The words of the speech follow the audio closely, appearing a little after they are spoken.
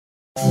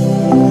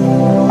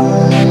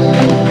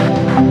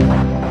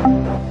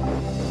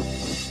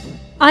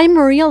I'm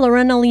Maria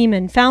Lorena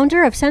Lehman,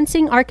 founder of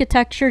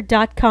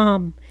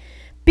SensingArchitecture.com.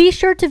 Be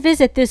sure to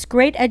visit this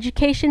great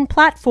education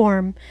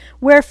platform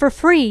where, for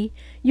free,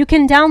 you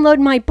can download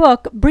my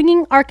book,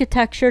 Bringing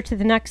Architecture to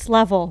the Next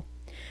Level.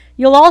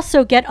 You'll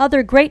also get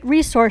other great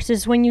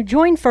resources when you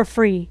join for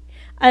free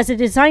as a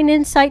Design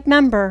Insight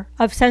member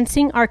of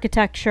Sensing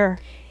Architecture.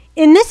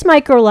 In this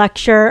micro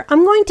lecture,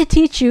 I'm going to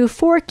teach you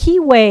 4 key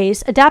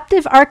ways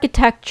adaptive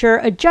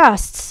architecture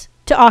adjusts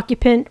to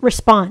occupant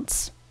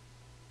response.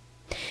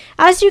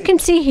 As you can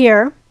see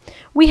here,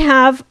 we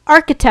have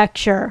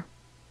architecture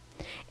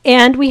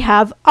and we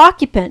have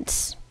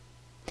occupants.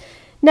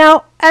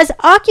 Now, as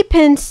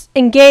occupants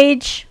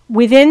engage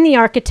within the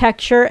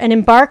architecture and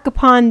embark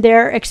upon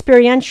their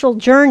experiential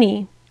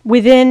journey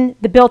within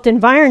the built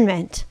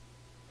environment,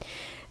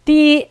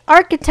 the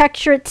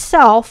architecture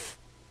itself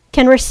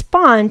can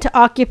respond to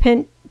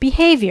occupant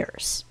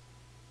behaviors.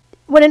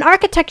 When an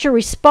architecture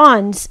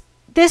responds,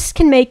 this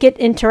can make it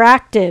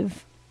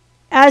interactive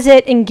as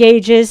it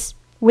engages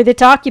with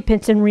its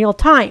occupants in real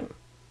time.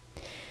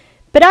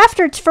 But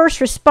after its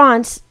first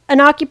response, an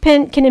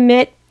occupant can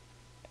emit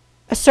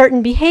a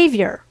certain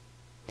behavior.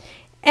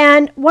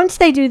 And once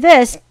they do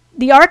this,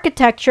 the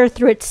architecture,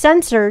 through its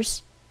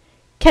sensors,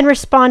 can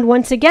respond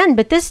once again,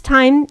 but this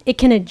time it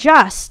can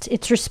adjust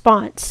its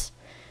response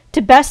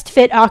to best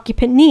fit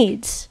occupant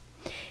needs.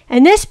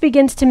 And this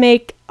begins to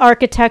make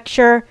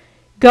architecture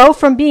go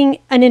from being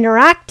an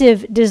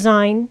interactive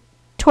design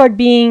toward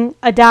being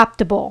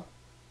adaptable.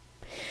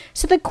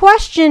 So the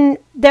question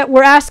that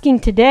we're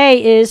asking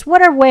today is,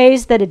 what are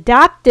ways that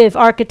adaptive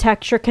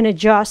architecture can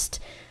adjust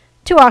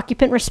to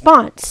occupant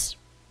response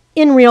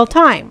in real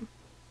time?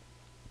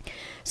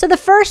 So the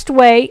first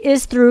way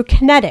is through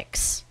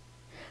kinetics.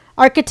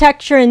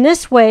 Architecture in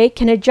this way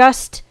can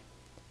adjust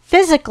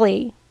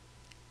physically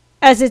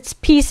as its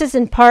pieces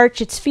and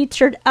parts, its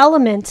featured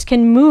elements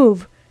can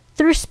move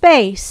through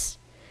space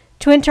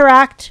to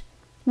interact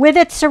with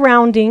its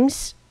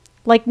surroundings,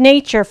 like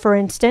nature, for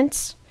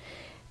instance,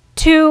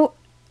 to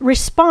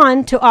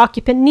respond to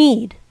occupant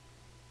need.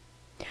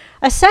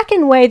 A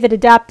second way that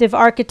adaptive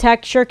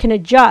architecture can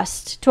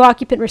adjust to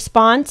occupant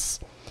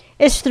response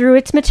is through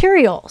its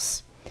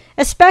materials,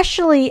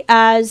 especially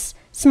as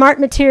smart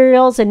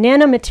materials and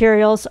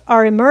nanomaterials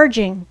are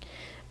emerging.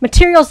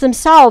 Materials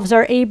themselves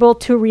are able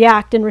to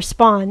react and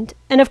respond.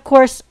 And of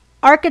course,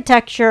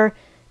 architecture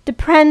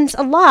depends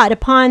a lot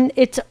upon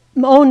its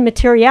own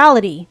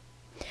materiality.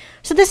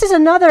 So this is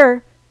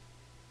another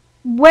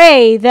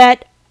way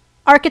that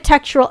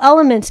architectural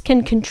elements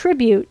can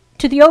contribute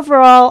to the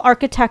overall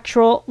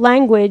architectural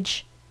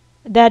language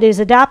that is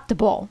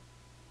adaptable.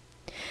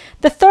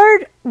 The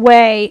third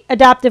way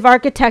adaptive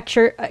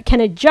architecture can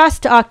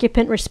adjust to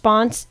occupant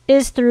response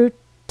is through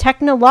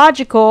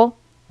technological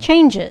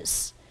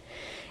changes.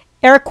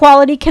 Air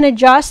quality can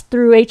adjust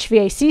through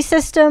HVAC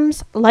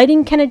systems,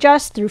 lighting can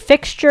adjust through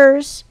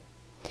fixtures,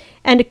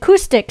 and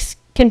acoustics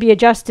can be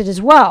adjusted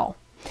as well.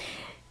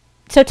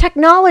 So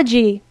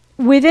technology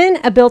within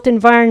a built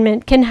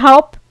environment can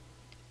help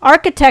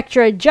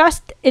architecture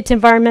adjust its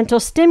environmental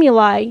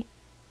stimuli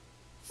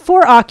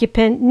for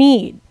occupant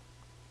need.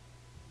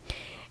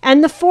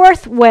 And the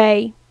fourth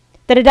way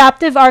that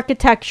adaptive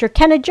architecture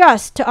can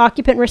adjust to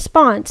occupant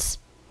response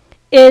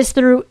is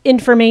through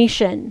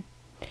information.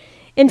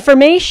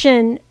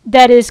 Information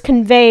that is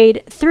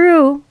conveyed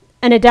through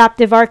an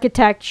adaptive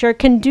architecture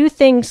can do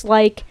things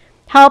like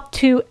help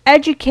to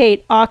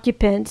educate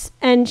occupants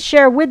and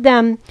share with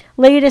them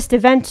latest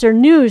events or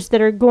news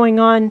that are going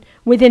on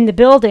within the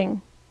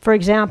building, for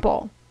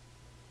example.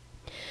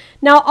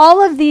 Now,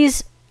 all of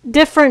these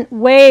different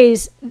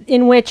ways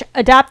in which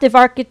adaptive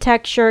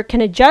architecture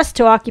can adjust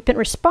to occupant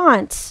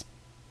response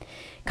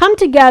come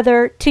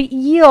together to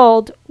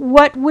yield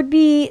what would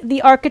be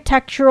the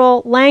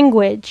architectural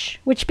language,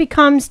 which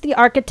becomes the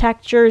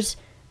architecture's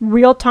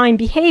real-time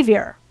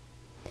behavior.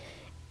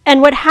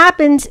 And what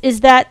happens is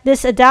that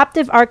this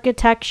adaptive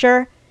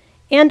architecture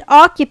and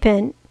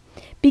occupant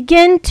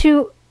begin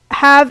to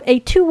have a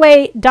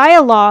two-way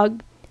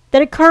dialogue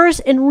that occurs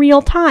in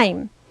real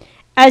time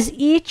as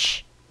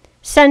each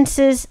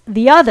senses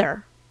the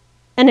other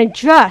and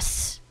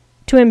adjusts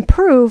to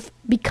improve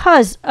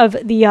because of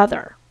the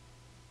other.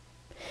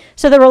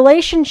 So the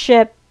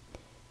relationship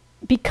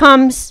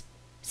becomes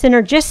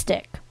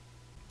synergistic.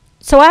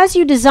 So as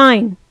you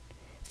design,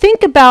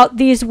 think about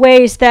these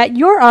ways that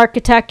your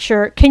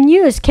architecture can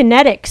use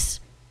kinetics,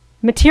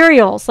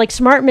 materials like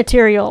smart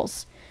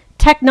materials,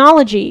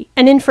 technology,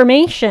 and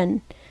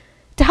information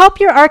to help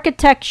your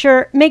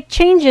architecture make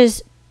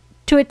changes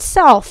to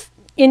itself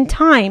in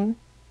time,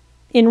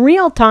 in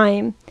real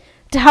time,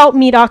 to help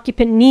meet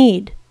occupant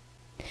need.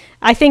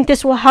 I think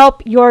this will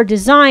help your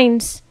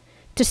designs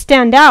to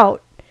stand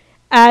out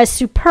as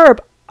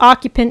superb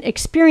occupant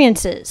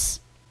experiences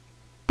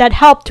that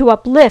help to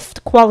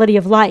uplift quality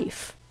of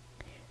life.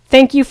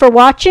 Thank you for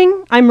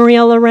watching. I'm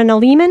Maria Lorena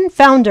Lehman,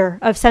 founder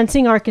of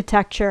Sensing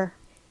Architecture.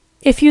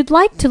 If you'd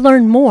like to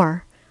learn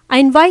more, I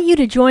invite you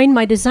to join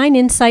my Design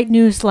Insight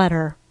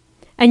newsletter,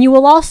 and you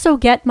will also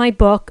get my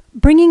book,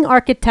 Bringing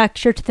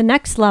Architecture to the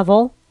Next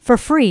Level, for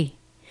free.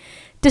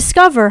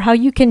 Discover how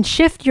you can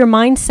shift your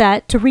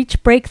mindset to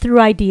reach breakthrough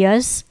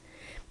ideas,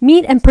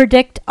 meet and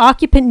predict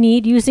occupant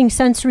need using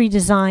sensory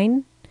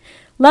design,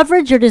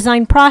 leverage your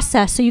design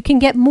process so you can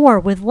get more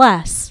with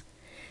less,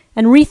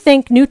 and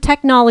rethink new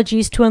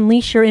technologies to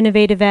unleash your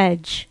innovative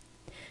edge.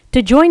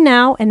 To join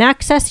now and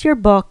access your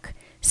book,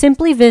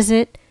 simply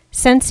visit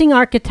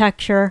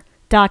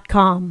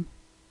sensingarchitecture.com.